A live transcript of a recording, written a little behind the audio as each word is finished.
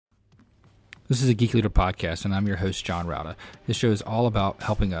This is a Geek Leader podcast, and I'm your host, John Rauda. This show is all about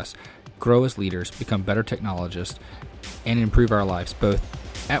helping us grow as leaders, become better technologists, and improve our lives both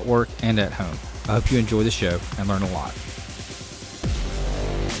at work and at home. I hope you enjoy the show and learn a lot.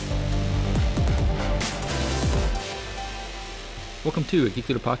 Welcome to a Geek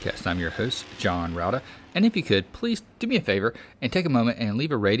Leader podcast. I'm your host, John Rauda. And if you could, please do me a favor and take a moment and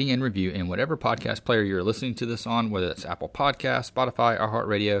leave a rating and review in whatever podcast player you're listening to this on, whether it's Apple Podcasts, Spotify,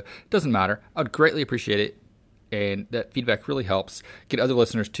 iHeartRadio, doesn't matter. I'd greatly appreciate it. And that feedback really helps get other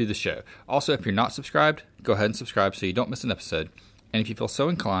listeners to the show. Also, if you're not subscribed, go ahead and subscribe so you don't miss an episode. And if you feel so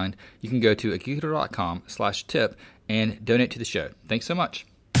inclined, you can go to geekleader.com/tip and donate to the show. Thanks so much.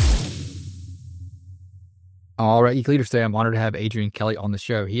 All right, Geek Leaders, today I'm honored to have Adrian Kelly on the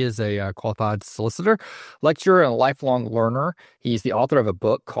show. He is a qualified solicitor, lecturer, and a lifelong learner. He's the author of a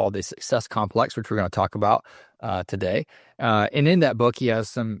book called The Success Complex, which we're going to talk about today. And in that book, he has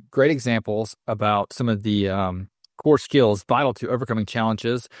some great examples about some of the core skills vital to overcoming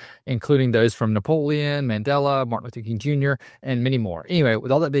challenges, including those from Napoleon, Mandela, Martin Luther King Jr., and many more. Anyway,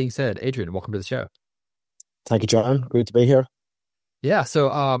 with all that being said, Adrian, welcome to the show. Thank you, John. Great to be here. Yeah, so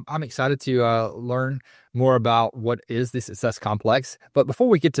I'm excited to learn more about what is the Success Complex. But before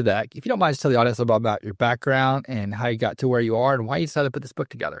we get to that, if you don't mind, just tell the audience about your background and how you got to where you are and why you decided to put this book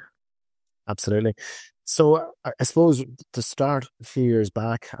together. Absolutely. So I suppose to start a few years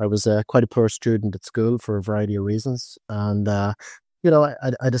back, I was quite a poor student at school for a variety of reasons. And, I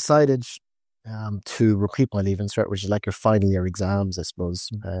decided to repeat my Leaving Cert, which is like your final year exams, I suppose,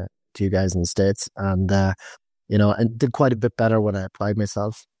 to you guys in the States. And, and did quite a bit better when I applied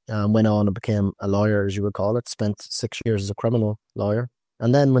myself. Went on and became a lawyer, as you would call it. Spent 6 years as a criminal lawyer.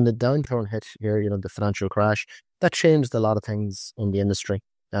 And then when the downturn hit here, the financial crash, that changed a lot of things in the industry.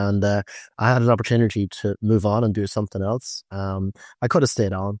 And I had an opportunity to move on and do something else. I could have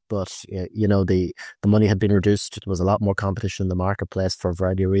stayed on, but, the money had been reduced. There was a lot more competition in the marketplace for a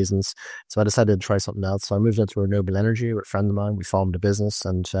variety of reasons. So I decided to try something else. So I moved into renewable energy with a friend of mine. We formed a business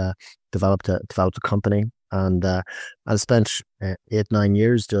and developed a company. And I spent 8-9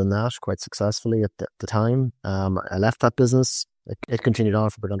 years doing that quite successfully at the time. I left that business. It continued on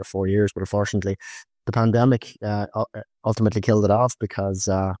for about under 4 years, but unfortunately, the pandemic ultimately killed it off because,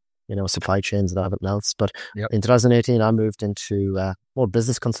 supply chains and everything else. But in 2018, I moved into more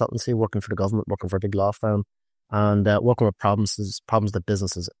business consultancy, working for the government, working for a big law firm, and working with problems that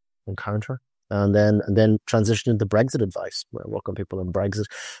businesses encounter. And then transitioned into Brexit advice, where I work on people in Brexit.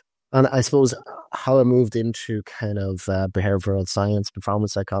 And I suppose how I moved into kind of behavioral science,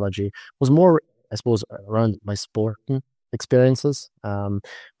 performance psychology, was more, I suppose, around my sporting experiences. I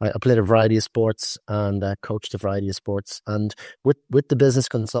played a variety of sports and coached a variety of sports. And with the business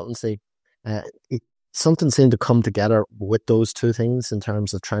consultancy, something seemed to come together with those two things in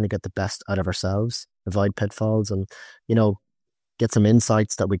terms of trying to get the best out of ourselves, avoid pitfalls, and get some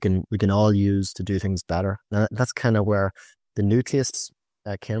insights that we can all use to do things better. And that's kind of where the nucleus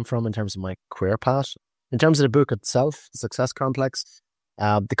came from in terms of my career path. In terms of the book itself, The Success Complex,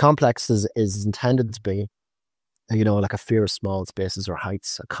 the complex is intended to be, like a fear of small spaces or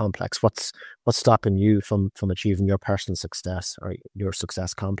heights, a complex. What's stopping you from achieving your personal success or your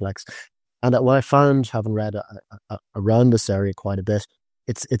success complex? And what I found, having read around this area quite a bit,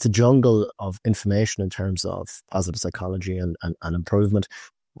 it's a jungle of information in terms of positive psychology and improvement.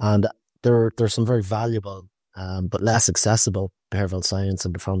 And there's some very valuable but less accessible behavioral science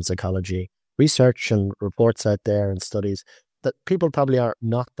and performance psychology research and reports out there and studies that people probably are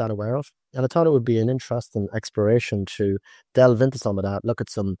not that aware of. And I thought it would be an interesting exploration to delve into some of that, look at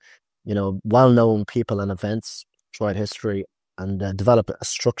some, well-known people and events throughout history and develop a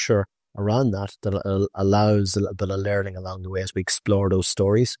structure around that allows a little bit of learning along the way as we explore those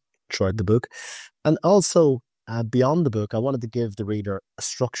stories throughout the book. And also, beyond the book, I wanted to give the reader a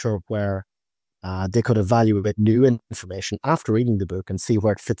structure where they could evaluate new information after reading the book and see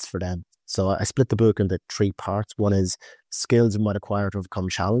where it fits for them. So I split the book into 3 parts. One is skills you might acquire to overcome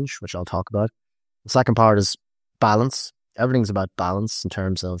challenge, which I'll talk about. The second part is balance. Everything's about balance in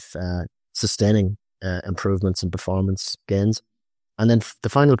terms of sustaining improvements and performance gains. And then the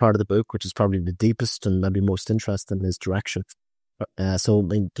final part of the book, which is probably the deepest and maybe most interesting, is direction. So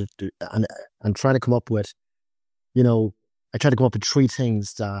I'm trying to come up with, I try to come up with 3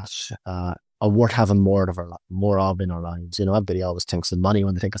 things that are worth having more of in our lives. Everybody always thinks of money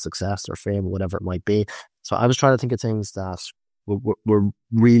when they think of success or fame or whatever it might be. So I was trying to think of things that were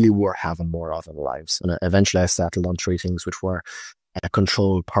really worth having more of in our lives. And eventually I settled on 3 things, which were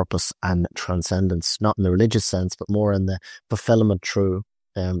control, purpose, and transcendence. Not in the religious sense, but more in the fulfillment through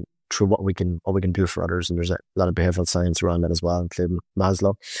what we can do for others. And there's a lot of behavioral science around that as well, including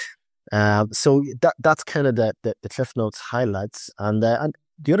Maslow. So that's kind of the Cliff Notes highlights. And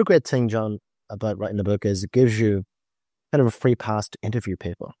the other great thing, John, about writing the book is it gives you kind of a free pass to interview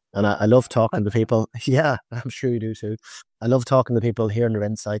people. And I love talking to people. Yeah, I'm sure you do too. I love talking to people, hearing their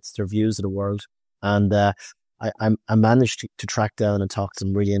insights, their views of the world. And I managed to track down and talk to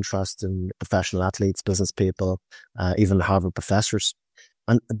some really interesting professional athletes, business people, even Harvard professors.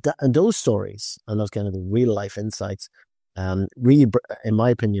 And those stories and those kind of real life insights really, in my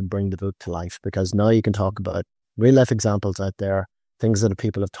opinion, bring the book to life, because now you can talk about real life examples out there, things that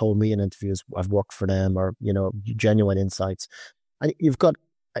people have told me in interviews, I've worked for them, or, genuine insights. And you've got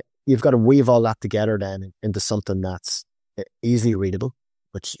to weave all that together then into something that's easily readable,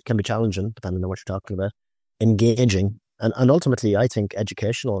 which can be challenging depending on what you're talking about, engaging, and ultimately, I think,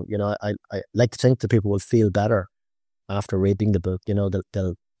 educational. I like to think that people will feel better after reading the book.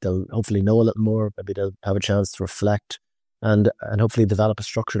 They'll hopefully know a little more. Maybe they'll have a chance to reflect and hopefully develop a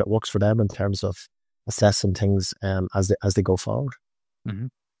structure that works for them in terms of assessing things as they go forward. Mm-hmm.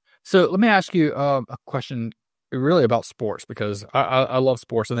 So let me ask you a question really about sports, because I love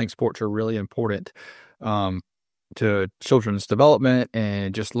sports. I think sports are really important to children's development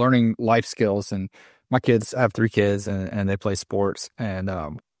and just learning life skills. And my kids, I have 3 kids, and they play sports. And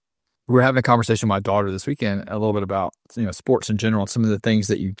we were having a conversation with my daughter this weekend a little bit about sports in general and some of the things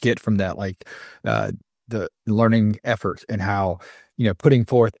that you get from that, like the learning effort, and how putting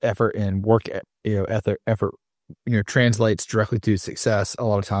forth effort and work effort translates directly to success a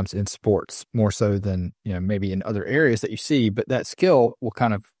lot of times in sports, more so than maybe in other areas that you see. But that skill will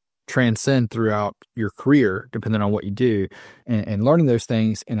kind of transcend throughout your career depending on what you do, and learning those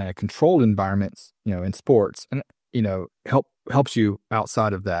things in a controlled environment in sports, and helps you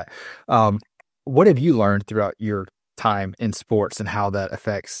outside of that. What have you learned throughout your time in sports, and how that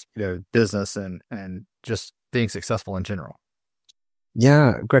affects business and just being successful in general?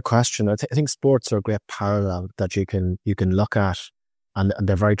 Yeah, great question. I think sports are a great parallel that you can look at, and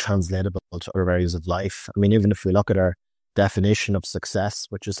they're very translatable to other areas of life. I mean, even if we look at our definition of success,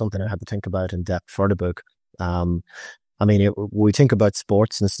 which is something I had to think about in depth for the book. We think about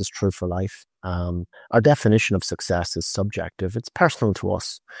sports, and this is true for life. Our definition of success is subjective. It's personal to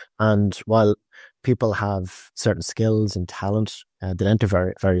us. And while people have certain skills and talent that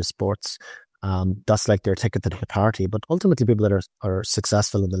enter various sports, that's like their ticket to the party. But ultimately, people that are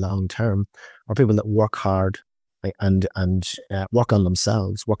successful in the long term are people that work hard and work on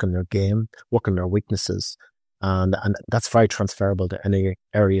themselves, work on their game, work on their weaknesses. And that's very transferable to any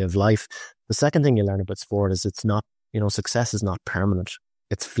area of life. The second thing you learn about sport is it's not, success is not permanent.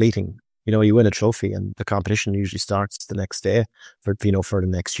 It's fleeting. You win a trophy and the competition usually starts the next day for the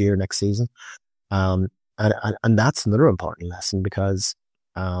next year, next season. And that's another important lesson, because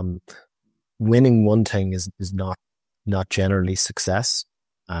winning one thing is not generally success.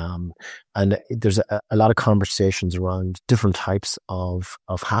 And there's a lot of conversations around different types of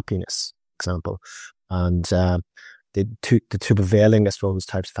happiness, for example. And the two prevailing, I suppose,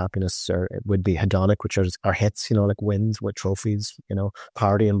 types of happiness would be hedonic, which are hits, like wins with trophies,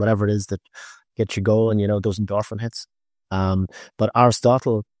 party and whatever it is that gets you going, those endorphin hits. But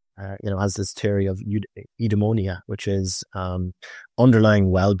Aristotle, has this theory of eudaimonia, which is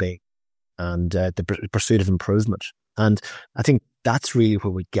underlying well-being and the pursuit of improvement. And I think that's really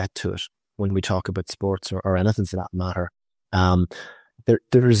where we get to it when we talk about sports or anything for that matter.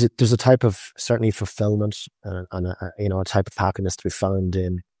 There's a type of certainly fulfillment and a type of happiness to be found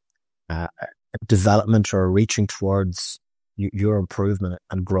in development or reaching towards your improvement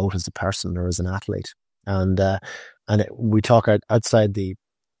and growth as a person or as an athlete. And we talk outside the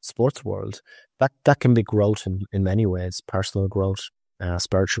sports world, that can be growth in many ways: personal growth,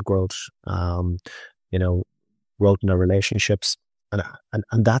 spiritual growth, growth in our relationships, and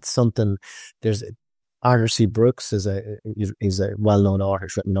that's something. There's Arthur C. Brooks is a well-known author.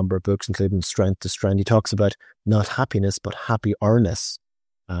 He's written a number of books, including Strength to Strength. He talks about not happiness, but happy-earness,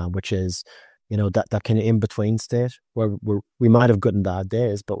 which is, that kind of in-between state where we might have good and bad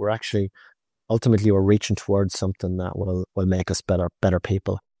days, but we're ultimately reaching towards something that will make us better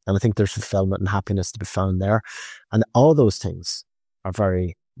people. And I think there's fulfillment and happiness to be found there. And all those things are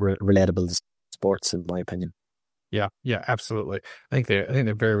very relatable to sports, in my opinion. Yeah, absolutely. I think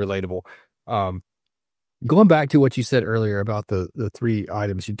they're very relatable. Going back to what you said earlier about the 3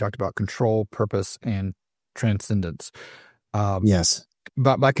 items, you talked about control, purpose, and transcendence. Yes.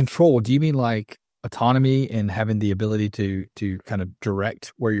 But by control, do you mean like autonomy and having the ability to kind of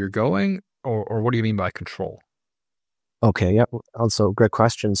direct where you're going, or what do you mean by control? Okay, yeah. Also, great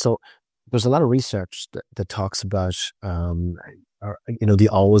question. So there's a lot of research that talks about, the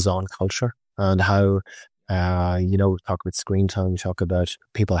always-on culture, and how talk about screen time, talk about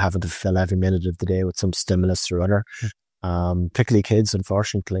people having to fill every minute of the day with some stimulus or other. Particularly kids,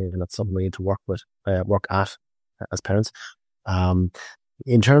 unfortunately, and that's something we need to work at as parents. Um,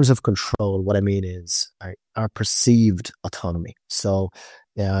 in terms of control, what I mean is our perceived autonomy. So,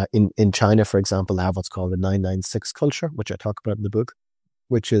 in China, for example, they have what's called the 996 culture, which I talk about in the book,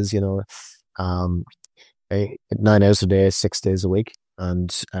 which is, um, 9 hours a day, 6 days a week.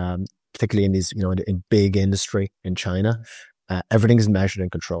 And particularly in these, in big industry in China, everything's measured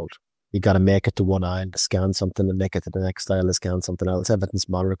and controlled. You got to make it to one aisle to scan something and make it to the next aisle to scan something else. Everything's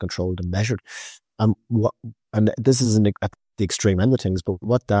monitored, controlled, and measured. And this is at the extreme end of things, but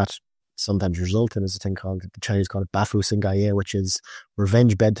what that sometimes results in is a thing called, the Chinese call it Bafu Xingaiye, which is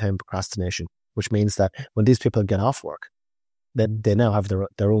revenge bedtime procrastination, which means that when these people get off work, then they now have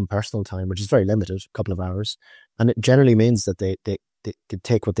their own personal time, which is very limited, a couple of hours. And it generally means that they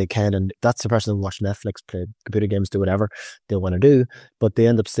take what they can, and that's the person who watch Netflix, play computer games, do whatever they want to do, but they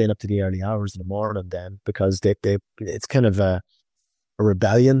end up staying up to the early hours in the morning then, because it's kind of a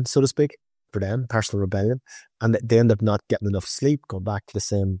rebellion, so to speak, for them, personal rebellion, and they end up not getting enough sleep, going back to the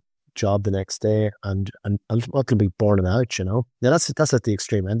same job the next day, and ultimately be burning out. Now that's at the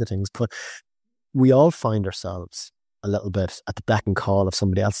extreme end of things, but we all find ourselves a little bit at the beck and call of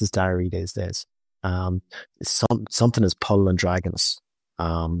somebody else's diary these days. Something is pulling and dragging us.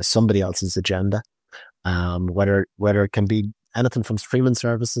 Somebody else's agenda. Whether it can be anything from streaming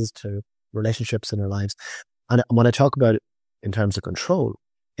services to relationships in our lives. And when I talk about it in terms of control,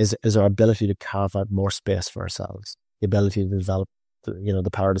 is our ability to carve out more space for ourselves, the ability to develop, the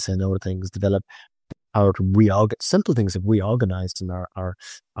power to say no to things, develop power to simple things that we organized in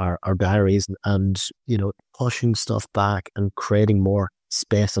our diaries, and pushing stuff back and creating more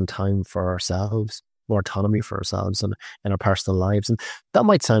space and time for ourselves, more autonomy for ourselves and in our personal lives. And that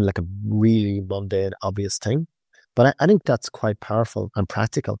might sound like a really mundane, obvious thing, but I think that's quite powerful and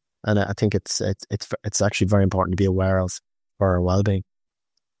practical. And I think it's actually very important to be aware of for our well-being.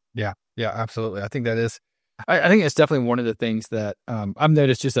 Yeah, absolutely. I think that is. I think it's definitely one of the things that I've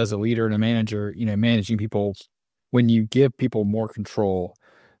noticed just as a leader and a manager, managing people, when you give people more control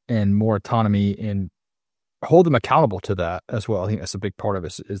and more autonomy and hold them accountable to that as well. I think that's a big part of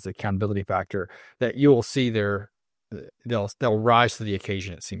it is the accountability factor, that you'll see they'll rise to the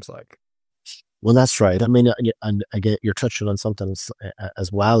occasion, it seems like. Well, that's right. I mean, and again, you're touching on something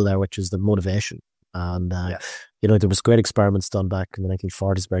as well there, which is the motivation. And, there was great experiments done back in the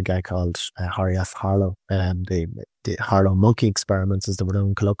 1940s by a guy called Harry F. Harlow, the Harlow monkey experiments, as they were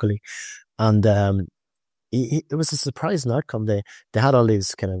known colloquially. And it was a surprising outcome. They had all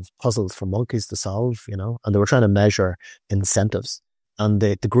these kind of puzzles for monkeys to solve, and they were trying to measure incentives. And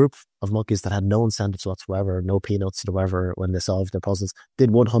the group of monkeys that had no incentives whatsoever, no peanuts or whatever, when they solved their puzzles, did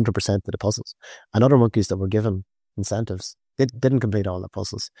 100% of the puzzles. And other monkeys that were given incentives didn't complete all the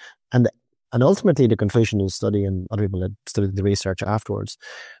puzzles. And ultimately, the conclusion of the study, and other people that studied the research afterwards,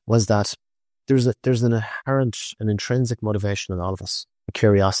 was that there's an inherent, an intrinsic motivation in all of us, a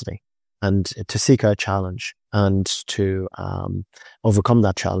curiosity, and to seek out challenge and to overcome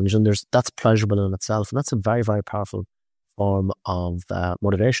that challenge. And that's pleasurable in itself, and that's a very, very powerful form of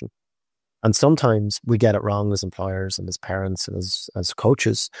motivation. And sometimes we get it wrong as employers and as parents and as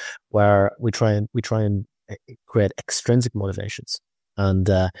coaches, where we try and create extrinsic motivations, and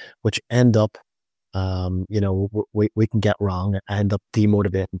which end up, we can get wrong and end up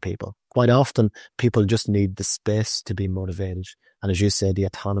demotivating people. Quite often, people just need the space to be motivated, and as you say, the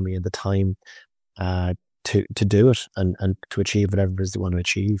autonomy and the time to do it and to achieve whatever it is they want to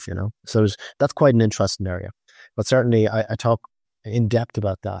achieve. So that's quite an interesting area. But certainly, I talk in depth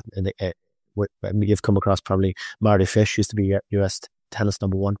about that. You've come across probably Marty Fish, used to be US tennis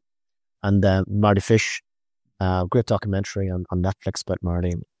 #1, and Marty Fish. Great documentary on Netflix about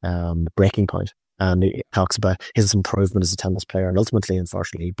Marty, Breaking Point. And he talks about his improvement as a tennis player. And ultimately,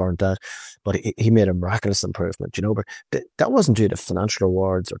 unfortunately, he burnt out. But he made a miraculous improvement, But that wasn't due to financial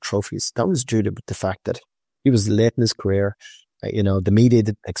rewards or trophies. That was due to the fact that he was late in his career. The media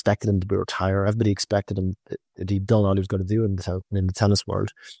expected him to be retired. Everybody expected him that he'd done all he was going to do in the tennis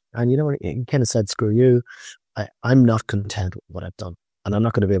world. And, he kind of said, screw you. I'm not content with what I've done. And I'm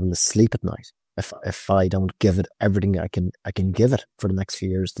not going to be able to sleep at night if I don't give it everything I can give it for the next few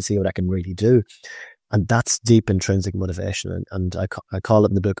years to see what I can really do. And that's deep intrinsic motivation. And I call it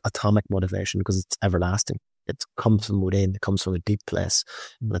in the book atomic motivation, because it's everlasting. It comes from within. It comes from a deep place.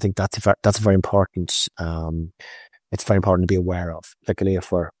 And I think that's very important. It's very important to be aware of, particularly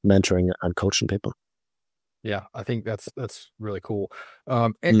if we're mentoring and coaching people. Yeah, I think that's really cool.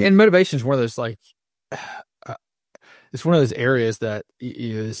 And motivation is one of those, like, it's one of those areas that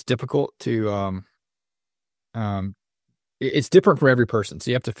is difficult to it's different for every person. So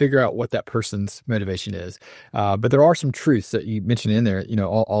you have to figure out what that person's motivation is. But there are some truths that you mentioned in there,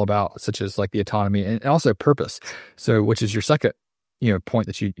 all about, such as like the autonomy and also purpose. So, which is your second, point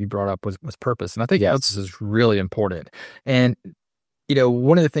that you brought up was purpose. And I think Yes. purpose is really important. And,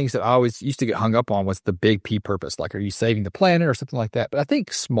 one of the things that I always used to get hung up on was the big P purpose. Like, are you saving the planet or something like that? But I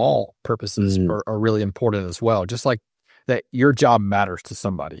think small purposes are really important as well. Just like that your job matters to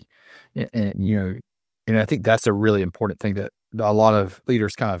somebody. And I think that's a really important thing that a lot of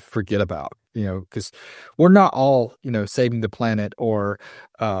leaders kind of forget about, because we're not all, saving the planet or,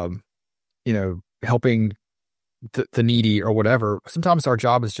 helping the needy or whatever. Sometimes our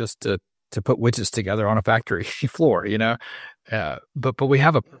job is just to put widgets together on a factory floor, but we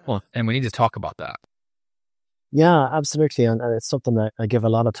have a purpose and we need to talk about that. Yeah, absolutely. And it's something that I give a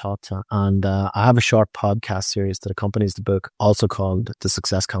lot of thought to. And I have a short podcast series that accompanies the book, also called The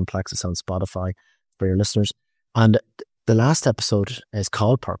Success Complex. It's on Spotify for your listeners. And the last episode is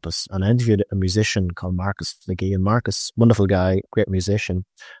called Purpose. And I interviewed a musician called Marcus McGee. And Marcus, wonderful guy, great musician,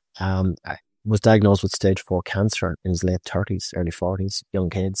 was diagnosed with stage 4 cancer in his late 30s, early 40s, young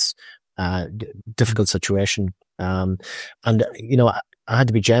kids, difficult situation. And, I had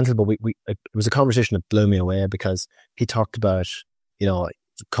to be gentle, but it was a conversation that blew me away because he talked about,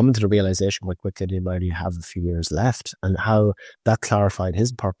 coming to the realization quite quickly that he might have a few years left, and how that clarified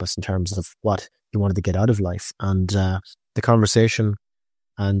his purpose in terms of what he wanted to get out of life. And the conversation,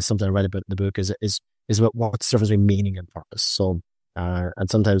 and something I read about in the book, is about what's the difference between meaning and purpose. So, and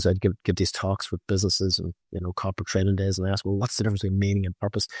sometimes I'd give these talks with businesses and, corporate training days, and I ask, well, what's the difference between meaning and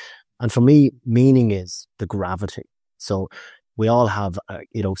purpose? And for me, meaning is the gravity. So we all have,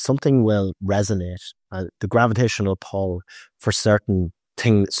 something will resonate, the gravitational pull for certain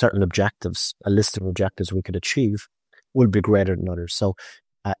things, certain objectives, a list of objectives we could achieve will be greater than others. So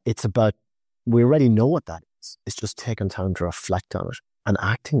it's about, we already know what that is. It's just taking time to reflect on it and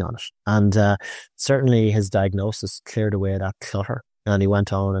acting on it. And certainly his diagnosis cleared away that clutter. And he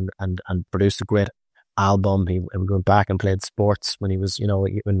went on and produced a great album. He went back and played sports when he was,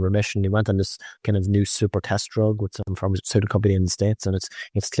 in remission. He went on this kind of new super test drug with some pharmaceutical company in the States, and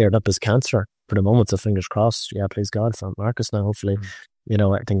it's cleared up his cancer for the moment. So fingers crossed. Yeah, please God for Marcus now. Hopefully,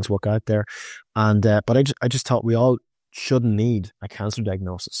 things work out there. And but I just thought we all shouldn't need a cancer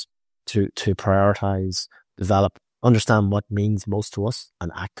diagnosis to prioritize, develop, understand what means most to us,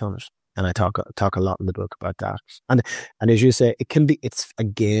 and act on it. And I talk a lot in the book about that. And as you say,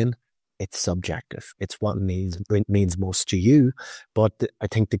 it's subjective. It's what means most to you. But I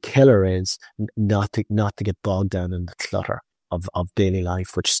think the killer is not to get bogged down in the clutter of daily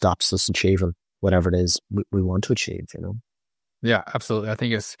life, which stops us achieving whatever it is we want to achieve, Yeah, absolutely. I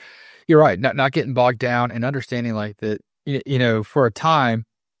think you're right. Not getting bogged down and understanding like that, for a time,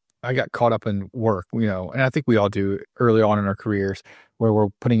 I got caught up in work, and I think we all do early on in our careers where we're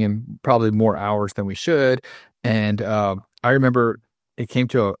putting in probably more hours than we should. And I remember it came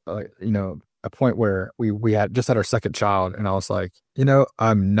to a point where we had just had our second child, and I was like,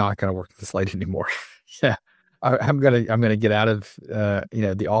 I'm not going to work this late anymore. Yeah, I'm gonna get out of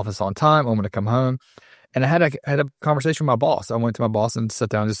the office on time. I'm going to come home, and I had a conversation with my boss. I went to my boss and sat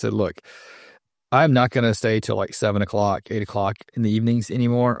down and just said, look, I'm not going to stay till like 7 o'clock, 8 o'clock in the evenings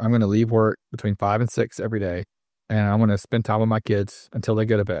anymore. I'm going to leave work between 5 and 6 every day. And I'm going to spend time with my kids until they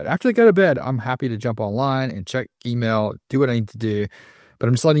go to bed. After they go to bed, I'm happy to jump online and check email, do what I need to do. But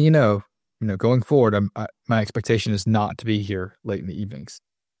I'm just letting you know, going forward, my expectation is not to be here late in the evenings.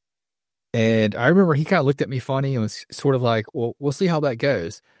 And I remember he kind of looked at me funny and was sort of like, well, we'll see how that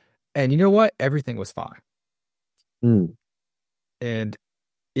goes. And you know what? Everything was fine. And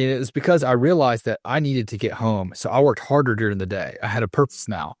it was because I realized that I needed to get home. So I worked harder during the day. I had a purpose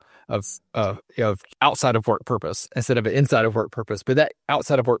now of outside of work purpose instead of an inside of work purpose. But that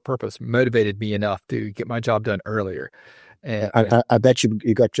outside of work purpose motivated me enough to get my job done earlier. And I bet you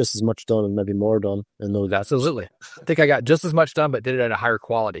got just as much done and maybe more done in those. Absolutely. I think I got just as much done, but did it at a higher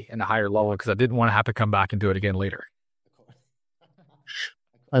quality and a higher level because I didn't want to have to come back and do it again later.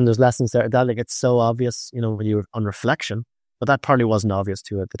 And there's lessons there that it's so obvious, when you're on reflection, but that probably wasn't obvious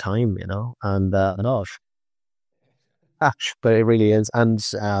to you at the time, and but it really is. And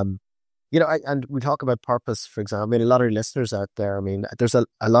and we talk about purpose, for example. I mean, a lot of listeners out there, I mean, there's a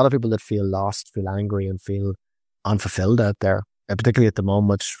lot of people that feel lost, feel angry, and feel unfulfilled out there, particularly at the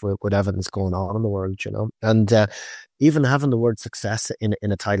moment with everything's going on in the world, and even having the word success in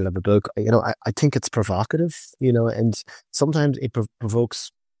a title of a book, I think it's provocative, and sometimes it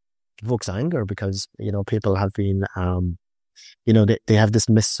provokes anger because, people have been, they have this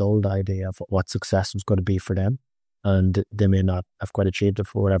missold idea of what success was going to be for them, and they may not have quite achieved it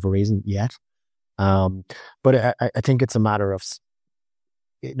for whatever reason yet. But I think it's a matter of,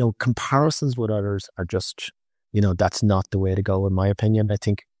 comparisons with others are just, that's not the way to go, in my opinion. I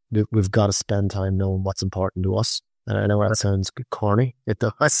think we've got to spend time knowing what's important to us. And I know that sounds corny. It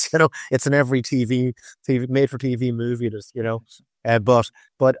does, it's in every TV made for TV movie. There's,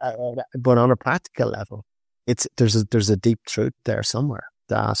 but on a practical level, there's a deep truth there somewhere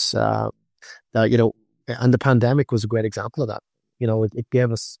that and the pandemic was a great example of that.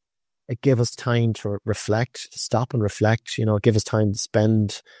 It gave us time to reflect, to stop and reflect. It gave us time to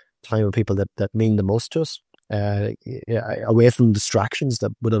spend time with people that mean the most to us, away from distractions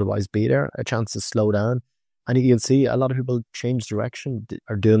that would otherwise be there, a chance to slow down. And you can see a lot of people change direction,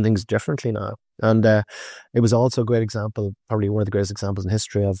 are doing things differently now. And it was also a great example, probably one of the greatest examples in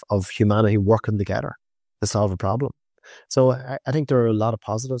history of humanity working together to solve a problem. So I think there are a lot of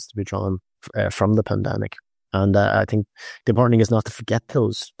positives to be drawn from the pandemic. And I think the important thing is not to forget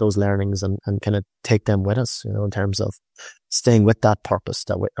those learnings and kind of take them with us, in terms of staying with that purpose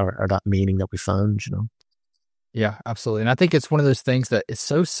or that meaning that we found. Yeah, absolutely. And I think it's one of those things that is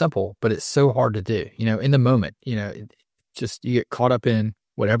so simple, but it's so hard to do, in the moment, just you get caught up in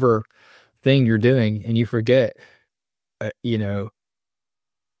whatever thing you're doing and you forget,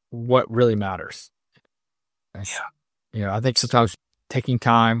 what really matters. I think sometimes taking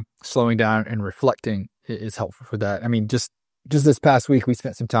time, slowing down and reflecting is helpful for that. I mean, just this past week, we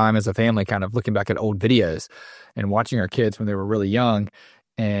spent some time as a family kind of looking back at old videos and watching our kids when they were really young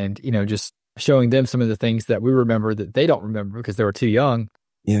and, just showing them some of the things that we remember that they don't remember because they were too young.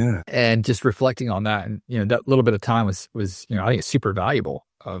 Yeah. And just reflecting on that. And, that little bit of time was, I think it's super valuable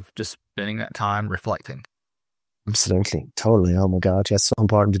of just spending that time reflecting. Absolutely. Totally. Oh my God. Yes. So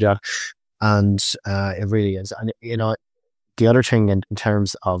important to do that. And it really is. And, the other thing in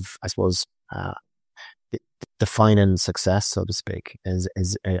terms of, I suppose, defining success, so to speak, is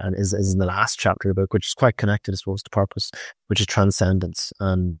in the last chapter of the book, which is quite connected, I suppose, to purpose, which is transcendence.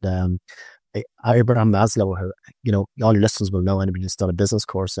 And Abraham Maslow, who, all your listeners will know, anybody who's done a business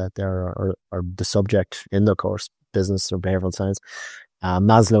course out there or the subject in the course, business or behavioral science.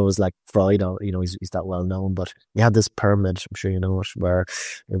 Maslow was like Freud, he's that well known, but he had this pyramid, I'm sure you know it, where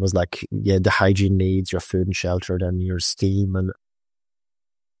it was like, the hygiene needs, your food and shelter, then your esteem, and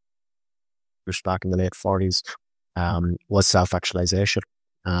back in the late 40s, was self-actualization.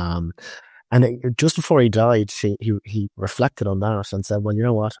 And just before he died, he reflected on that and said, well, you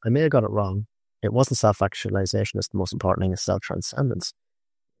know what? I may have got it wrong. It wasn't self-actualization. It's the most important thing, is self-transcendence.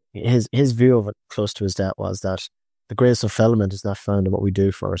 His view of it close to his death was that the greatest fulfillment is not found in what we do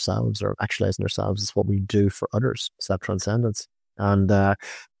for ourselves or actualizing ourselves. It's what we do for others, self-transcendence. And I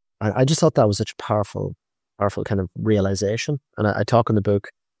just thought that was such a powerful kind of realization. And I talk in the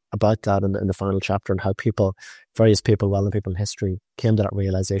book about that in the final chapter, and how various people, well-known people in history, came to that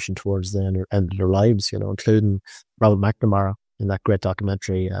realization towards the end of their lives, including Robert McNamara in that great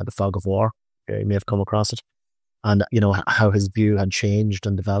documentary, The Fog of War. You may have come across it. And, how his view had changed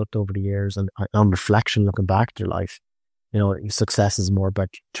and developed over the years, and on reflection, looking back at their life, success is more about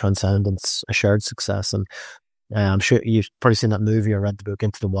transcendence, a shared success. And I'm sure you've probably seen that movie or read the book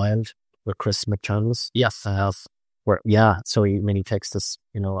Into the Wild with Chris McCandless. Yes. So he takes this,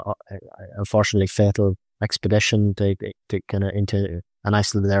 unfortunately fatal expedition to kind of into an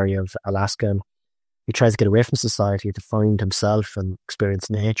isolated area of Alaska, and he tries to get away from society to find himself and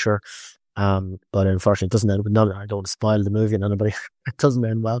experience nature. But unfortunately, it doesn't end with I don't want to spoil the movie on anybody. It doesn't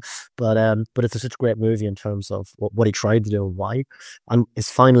end well. But it's such a great movie in terms of what he tried to do and why. And his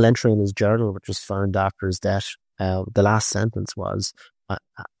final entry in his journal, which was found after his death, the last sentence was,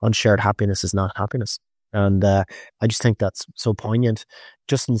 "Unshared happiness is not happiness." And I just think that's so poignant,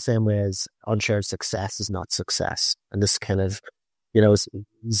 just in the same way as unshared success is not success. And this kind of,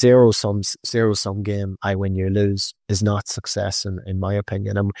 zero sum game, I win, you lose, is not success in my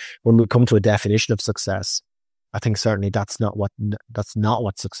opinion. And when we come to a definition of success, I think certainly that's not what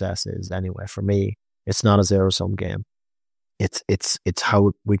success is anyway. For me, it's not a zero sum game. It's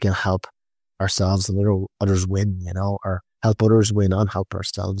how we can help ourselves and others win, or help others win and help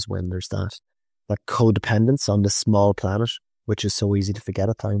ourselves win. There's that codependence on this small planet, which is so easy to forget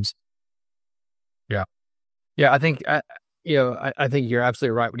at times. Yeah. I think, I think you're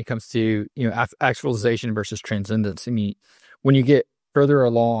absolutely right when it comes to, actualization versus transcendence. I mean, when you get further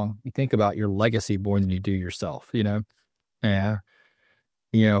along, you think about your legacy more than you do yourself, Yeah.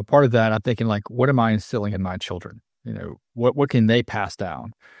 Part of that, I'm thinking like, what am I instilling in my children? What can they pass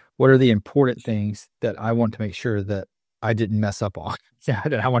down? What are the important things that I want to make sure that I didn't mess up on,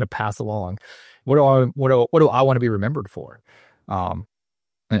 that I want to pass along? What do I want to be remembered for?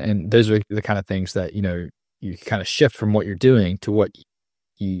 And those are the kind of things that, you kind of shift from what you're doing to what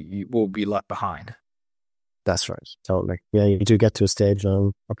you will be left behind. That's right. Totally. Yeah, you do get to a stage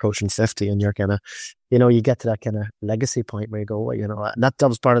now approaching 50 and you're kind of, you get to that kind of legacy point where you go, well, and that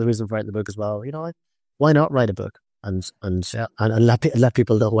was part of the reason for writing the book as well. Why not write a book and let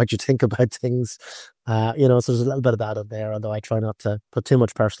people know what you think about things. So there's a little bit of that in there, although I try not to put too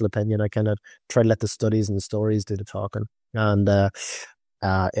much personal opinion. I kind of try to let the studies and the stories do the talking. And I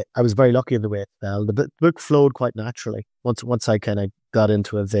was very lucky in the way it fell. The book flowed quite naturally once I kind of got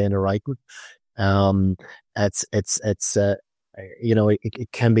into a vein of writing. It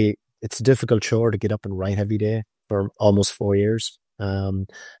can be, it's a difficult chore to get up and write every day for almost 4 years,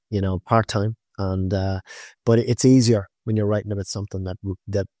 part time. And, but it's easier when you're writing about something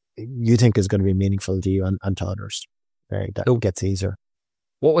that you think is going to be meaningful to you and to others. Right? That gets easier.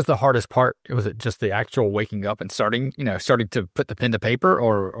 What was the hardest part? Was it just the actual waking up and starting to put the pen to paper,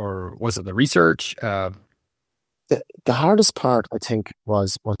 or was it the research? The hardest part, I think,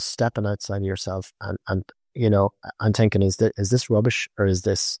 was stepping outside of yourself and thinking, is this rubbish or is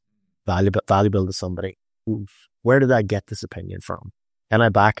this valuable to somebody? Where did I get this opinion from? Can I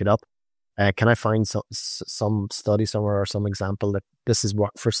back it up? Can I find some study somewhere or some example that this has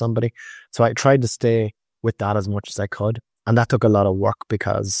worked for somebody? So I tried to stay with that as much as I could. And that took a lot of work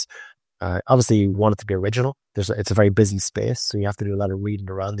because obviously you want it to be original. It's a very busy space, so you have to do a lot of reading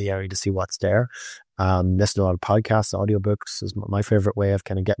around the area to see what's there. Listen to a lot of podcasts, audiobooks is my favorite way of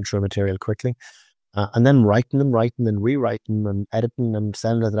kind of getting through material quickly. And then writing and rewriting and editing and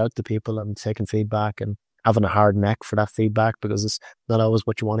sending it out to people and taking feedback and having a hard neck for that feedback because it's not always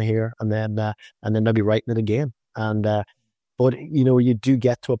what you want to hear. And then maybe writing it again. And but you do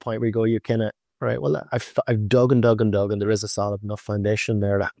get to a point where you go, you kind of, right, well, I've dug and there is a solid enough foundation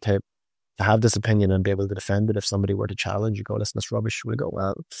there to have this opinion and be able to defend it. If somebody were to challenge, you go, listen, it's rubbish. We go,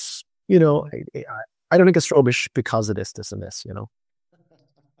 well, I don't think it's rubbish because of this and this, Yeah.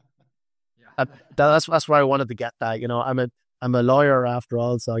 That's where I wanted to get that. I'm a lawyer after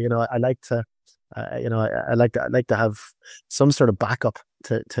all, so I like to, I like to have some sort of backup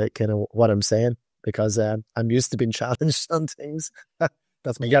to kind of what I'm saying because I'm used to being challenged on things.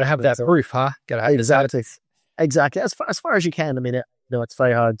 That's you got to have that proof, huh? Got to have exactly as far as you can. I mean, it's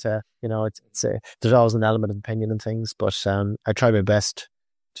very hard to, there's always an element of opinion in things, but I try my best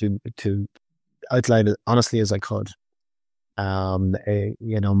to outline it honestly as I could.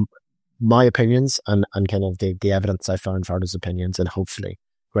 My opinions and kind of the evidence I found for others' opinions, and hopefully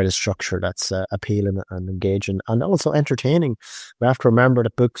create a structure that's appealing and engaging and also entertaining. We have to remember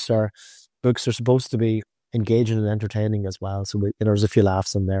that books are supposed to be engaging and entertaining as well. So there's a few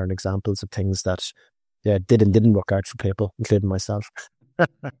laughs in there and examples of things that did and didn't work out for people, including myself.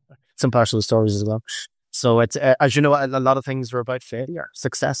 Some personal stories as well. So it's as you know, a lot of things are about failure.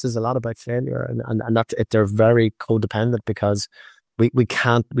 Success is a lot about failure, and that they're very codependent because we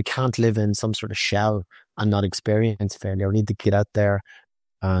can't live in some sort of shell and not experience failure. We need to get out there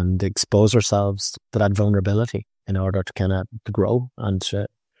and expose ourselves to that vulnerability in order to kind of to grow and to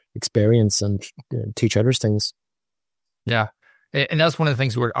experience and teach others things. Yeah. And that's one of the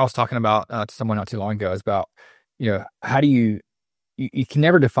things I was talking about to someone not too long ago is about, how do you can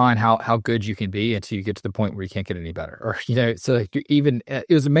never define how good you can be until you get to the point where you can't get any better. Or, so like even, it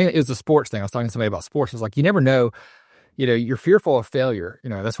was a sports thing. I was talking to somebody about sports. It's like, you never know, you're fearful of failure.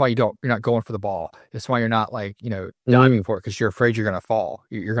 That's why you're not going for the ball. That's why you're not like, diving for it because you're afraid you're going to fall.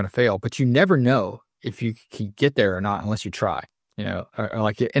 You're going to fail, but you never know if you can get there or not unless you try, or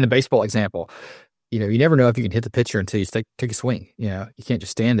like in a baseball example, you never know if you can hit the pitcher until you take a swing. You can't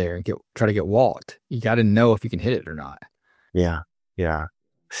just stand there and try to get walked. You got to know if you can hit it or not. Yeah. Yeah.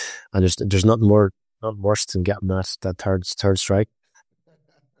 And there's nothing worse than getting that third strike.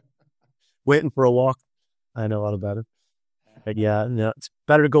 Waiting for a walk. I know all about it. But yeah, no, it's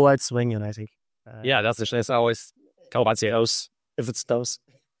better to go out swinging, I think. Yeah, that's always tell about those. If it's close.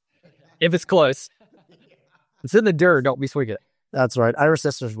 If it's close. It's in the dirt, don't be swinging it. That's right. Irish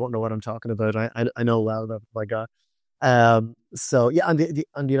sisters won't know what I'm talking about. I know well that, my God. So yeah, and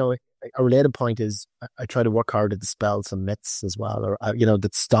a related point is I try to work hard to dispel some myths as well, or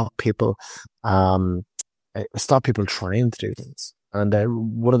that stop people trying to do things. And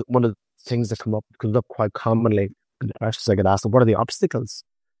one of the things that comes up quite commonly in the questions I get asked, what are the obstacles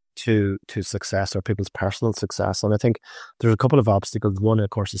to success or people's personal success? And I think there's a couple of obstacles. One, of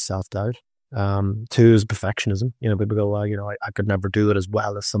course, is self-doubt. Two is perfectionism. People go, well, I could never do it as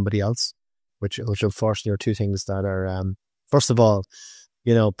well as somebody else, which unfortunately are two things that are, first of all,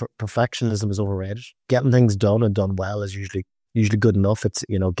 perfectionism is overrated. Getting things done and done well is usually good enough. It's,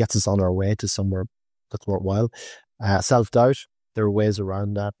 gets us on our way to somewhere that's worthwhile. Self-doubt, there are ways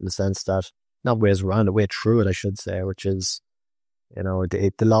around that in the sense that, not ways around it, way through it, I should say, which is,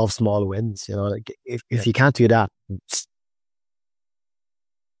 The law of small wins. Like if you can't do that,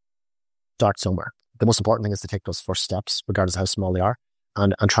 start somewhere. The most important thing is to take those first steps, regardless of how small they are,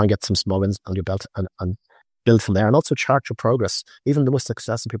 and try and get some small wins on your belt and build from there. And also chart your progress. Even the most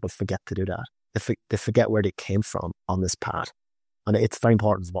successful people forget to do that. They forget where they came from on this path. And it's very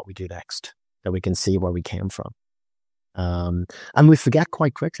important what we do next, that we can see where we came from. And we forget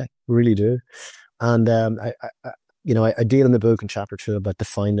quite quickly. We really do. And I deal in the book in chapter 2 about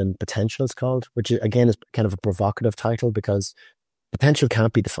defining potential, it's called, which again is kind of a provocative title because potential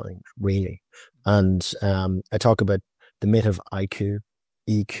can't be defined, really. And I talk about the myth of IQ,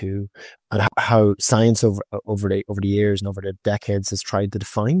 EQ, and how science over the years and over the decades has tried to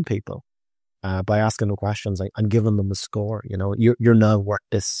define people by asking them questions and giving them a score. You're now worth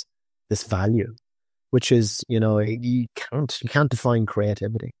this value, which is, you can't define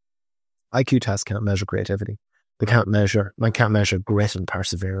creativity. IQ tests can't measure creativity. They can't measure grit and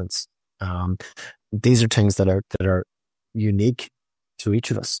perseverance. These are things that are unique to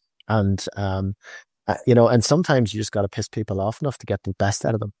each of us. And, and sometimes you just got to piss people off enough to get the best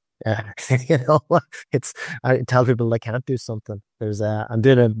out of them. I tell people they can't do something. I'm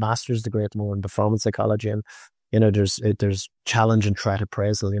doing a master's degree at the moment in performance psychology, and there's challenge and threat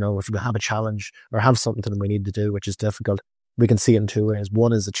appraisal. If we have a challenge or have something that we need to do, which is difficult, we can see it in two ways.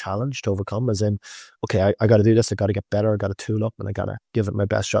 One is a challenge to overcome, as in, okay, I got to do this, I got to get better, I got to tool up, and I got to give it my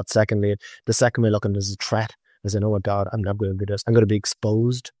best shot. Secondly, the second way looking is a threat, as in, oh my God, I'm not going to do this. I'm going to be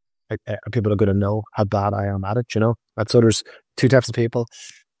exposed. People are going to know how bad I am at it. So there's two types of people,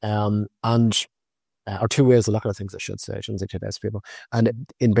 or two ways of looking at things. I shouldn't say two types of people. And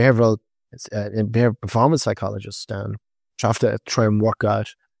in behavioral performance psychologists, have to try and work out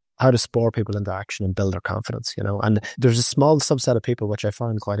how to spur people into action and build their confidence. And there's a small subset of people which I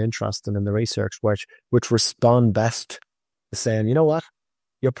find quite interesting in the research, which respond best to saying, you know what,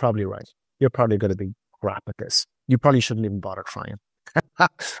 you're probably right. You're probably going to be crap at this. You probably shouldn't even bother trying.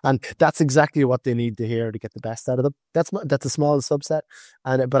 And that's exactly what they need to hear to get the best out of them. That's a small subset,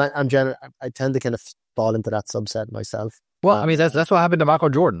 but I tend to kind of fall into that subset myself. Well, I mean, that's what happened to Michael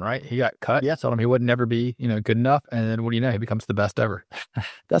Jordan, right? He got cut. Yeah. Told him he would never be, good enough. And then what do you know? He becomes the best ever.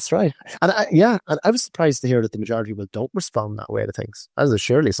 That's right. And I was surprised to hear that the majority of people don't respond that way to things. As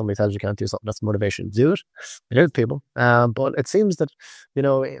surely somebody tells you can't do something, that's motivation to do it. It is people. But it seems that,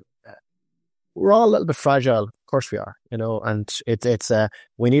 we're all a little bit fragile. Of course we are, and it's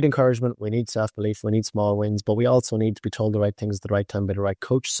we need encouragement, we need self-belief, we need small wins, but we also need to be told the right things at the right time by the right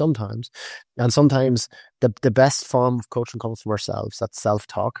coach sometimes. And sometimes the best form of coaching comes from ourselves. That's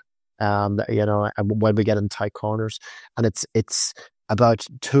self-talk, when we get in tight corners, and it's about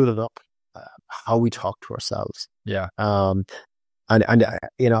tooling up how we talk to ourselves. Yeah.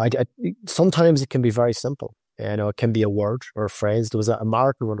 Sometimes it can be very simple. It can be a word or a phrase. There was a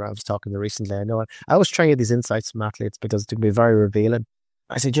marathon runner I was talking to recently. I was trying to get these insights from athletes because it can be very revealing.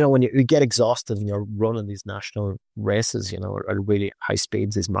 I said, when you get exhausted and you're running these national races, at really high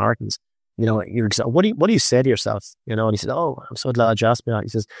speeds, these marathons, you're exhausted. What do you say to yourself? And he said, oh, I'm so glad you asked me that. He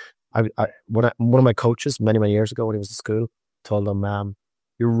says, one of my coaches many, many years ago when he was in school told him,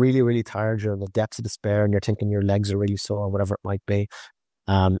 you're really, really tired. You're in the depths of despair and you're thinking your legs are really sore, whatever it might be.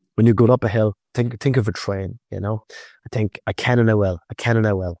 When you're going up a hill, think of a train, I think I can and I will, I can and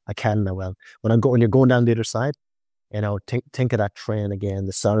I will, I can and I will. When you're going down the other side, think of that train again,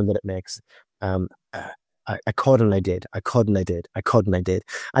 the sound that it makes. I could and I did, I could and I did, I could and I did.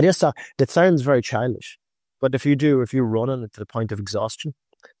 I just thought that sounds very childish, but if you're running to the point of exhaustion,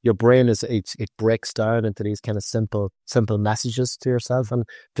 your brain it breaks down into these kind of simple messages to yourself. And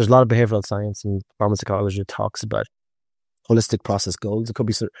there's a lot of behavioral science and performance psychology that talks about holistic process goals. It could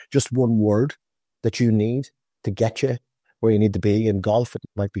be just one word that you need to get you where you need to be. In golf, it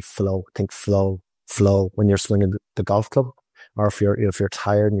might be flow. Think flow when you're swinging the golf club, or if you're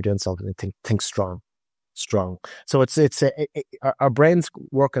tired and you're doing something, think strong. So our brains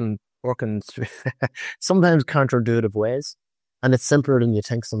working sometimes counterintuitive ways, and it's simpler than you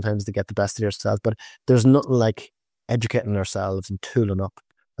think sometimes to get the best of yourself. But there's nothing like educating ourselves and tooling up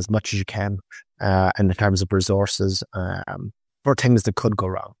as much as you can in terms of resources for things that could go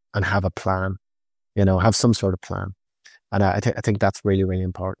wrong, and have a plan, have some sort of plan. And I think that's really, really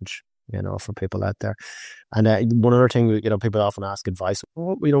important, for people out there. And one other thing, people often ask advice,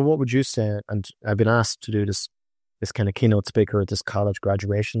 what would you say? And I've been asked to do this kind of keynote speaker at this college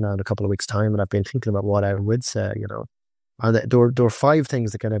graduation now in a couple of weeks' time, and I've been thinking about what I would say, And there were 5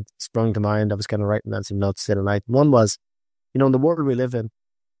 things that kind of sprung to mind. I was kind of writing down some notes the other night. One was, in the world we live in,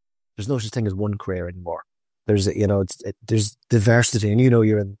 there's no such thing as one career anymore. There's, there's diversity, and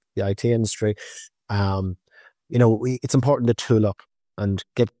you're in the IT industry. it's important to tool up and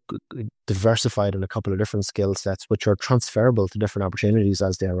get diversified in a couple of different skill sets, which are transferable to different opportunities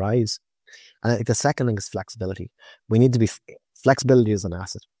as they arise. And I think the second thing is flexibility. We need to be, flexibility is an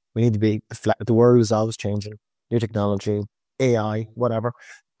asset. We need to be, the world is always changing, new technology, AI, whatever.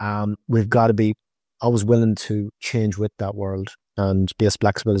 We've got to be always willing to change with that world and be as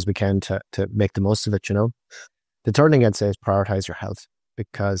flexible as we can to make the most of it, The third thing I'd say is prioritize your health,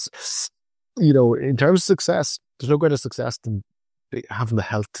 because, in terms of success, there's no greater success than having the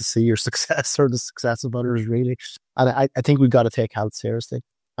health to see your success or the success of others, really. And I think we've got to take health seriously.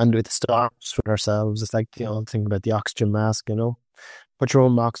 And with starts with ourselves, it's like, think about the oxygen mask, put your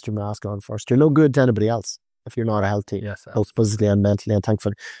own oxygen mask on first. You're no good to anybody else if you're not healthy, Yes, both physically and mentally. And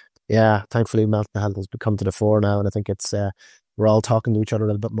thankfully mental health has become to the fore now. And I think it's, we're all talking to each other a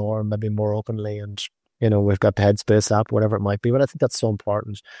little bit more and maybe more openly. And, we've got the Headspace app, whatever it might be. But I think that's so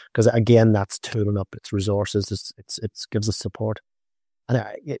important because, again, that's tooling up its resources. It gives us support. And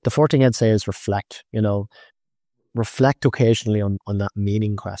the fourth thing I'd say is reflect, reflect occasionally on that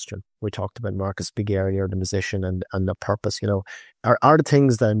meaning question. We talked about Marcus Big earlier, the musician and the purpose, are the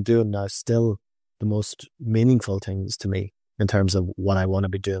things that I'm doing now still the most meaningful things to me in terms of what I want to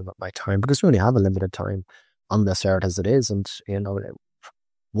be doing with my time? Because we only have a limited time on this earth as it is. And,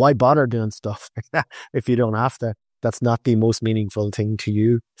 why bother doing stuff like that if you don't have to? That's not the most meaningful thing to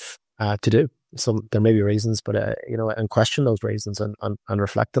you to do. So there may be reasons, but, and question those reasons and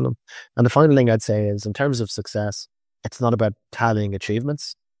reflect on them. And the final thing I'd say is, in terms of success, it's not about tallying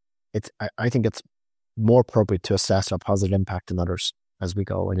achievements. I think it's more appropriate to assess our positive impact on others as we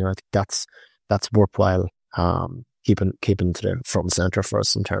go. And, I think that's worthwhile, keeping to the front and center for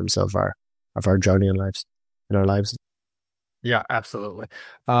us in terms of our journey in our lives. Yeah, absolutely.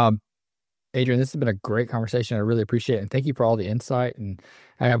 Adrian, this has been a great conversation. I really appreciate it. And thank you for all the insight. And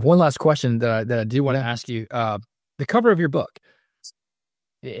I have one last question that I do want to ask you. The cover of your book,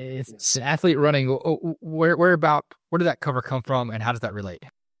 it's an athlete running. Where did that cover come from and how does that relate?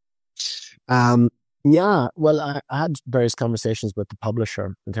 Well, I had various conversations with the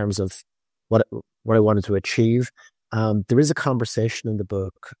publisher in terms of what I wanted to achieve. There is a conversation in the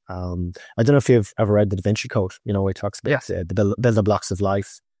book. I don't know if you've ever read the Da Vinci Code. It talks about the building blocks of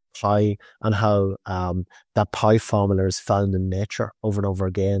life, pi, and how that pi formula is found in nature over and over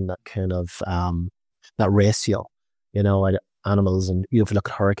again. That kind of that ratio, animals, and if you look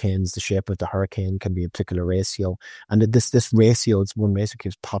at hurricanes, the shape of the hurricane can be a particular ratio, and this ratio, it's one ratio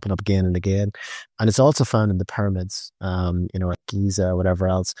keeps popping up again and again, and it's also found in the pyramids, at Giza or whatever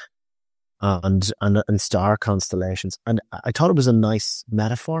else. And star constellations. And I thought it was a nice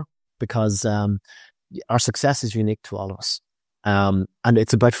metaphor because our success is unique to all of us. And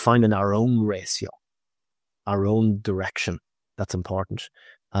it's about finding our own ratio, our own direction. That's important.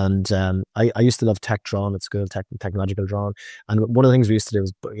 And I used to love tech drawing at school, technological drawing. And one of the things we used to do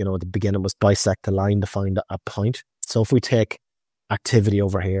was, at the beginning, was bisect the line to find a point. So if we take activity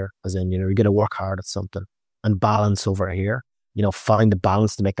over here, as in, you're going to work hard at something, and balance over here, find the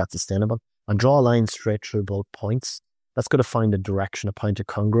balance to make that sustainable. And draw a line straight through both points. That's going to find a direction, a point of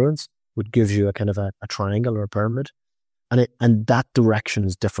congruence, which gives you a kind of a triangle or a pyramid. And that direction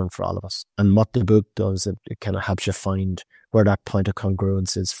is different for all of us. And what the book does, it kind of helps you find where that point of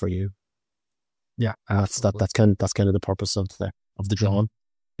congruence is for you. Yeah, that's kind of the purpose of the drawing.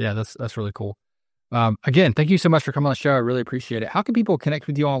 Yeah, that's really cool. Again, thank you so much for coming on the show. I really appreciate it. How can people connect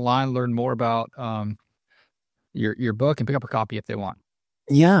with you online, learn more about your book, and pick up a copy if they want?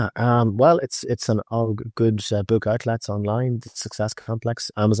 Yeah, well, it's an all good book outlets online. The Success Complex,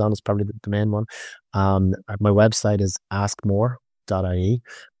 Amazon is probably the main one. My website is askmore.ie,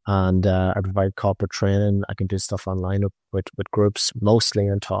 and I provide corporate training. I can do stuff online with groups, mostly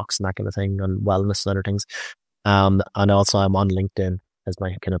and talks and that kind of thing, on wellness and other things. And also I'm on LinkedIn as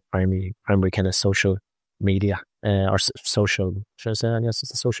my kind of primary kind of social media or social, should I say? Yes,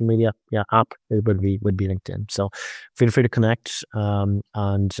 it's a social media app. It would be LinkedIn. So feel free to connect and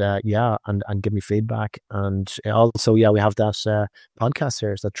give me feedback. And also, we have that podcast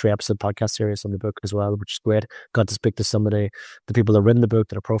series, that 3-episode podcast series on the book as well, which is great. Got to speak to some of the people that have written the book,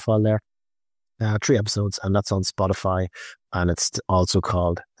 that are profiled there. 3 episodes, and that's on Spotify, and it's also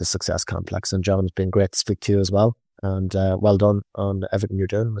called The Success Complex. And John, it's been great to speak to you as well. And well done on everything you're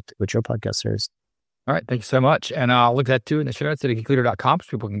doing with your podcast series. All right. Thank you so much. And I'll link that too in the show notes at geekleader.com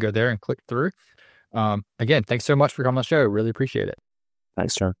so people can go there and click through. Again, thanks so much for coming on the show. Really appreciate it.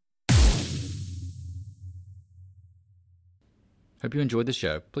 Thanks, John. Hope you enjoyed the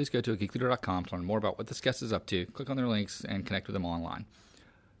show. Please go to geekleader.com to learn more about what this guest is up to. Click on their links and connect with them online.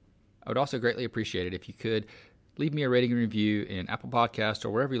 I would also greatly appreciate it if you could leave me a rating and review in Apple Podcasts or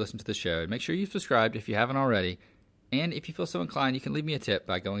wherever you listen to the show. And make sure you've subscribed if you haven't already. And if you feel so inclined, you can leave me a tip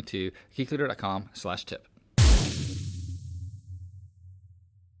by going to geekleader.com/tip.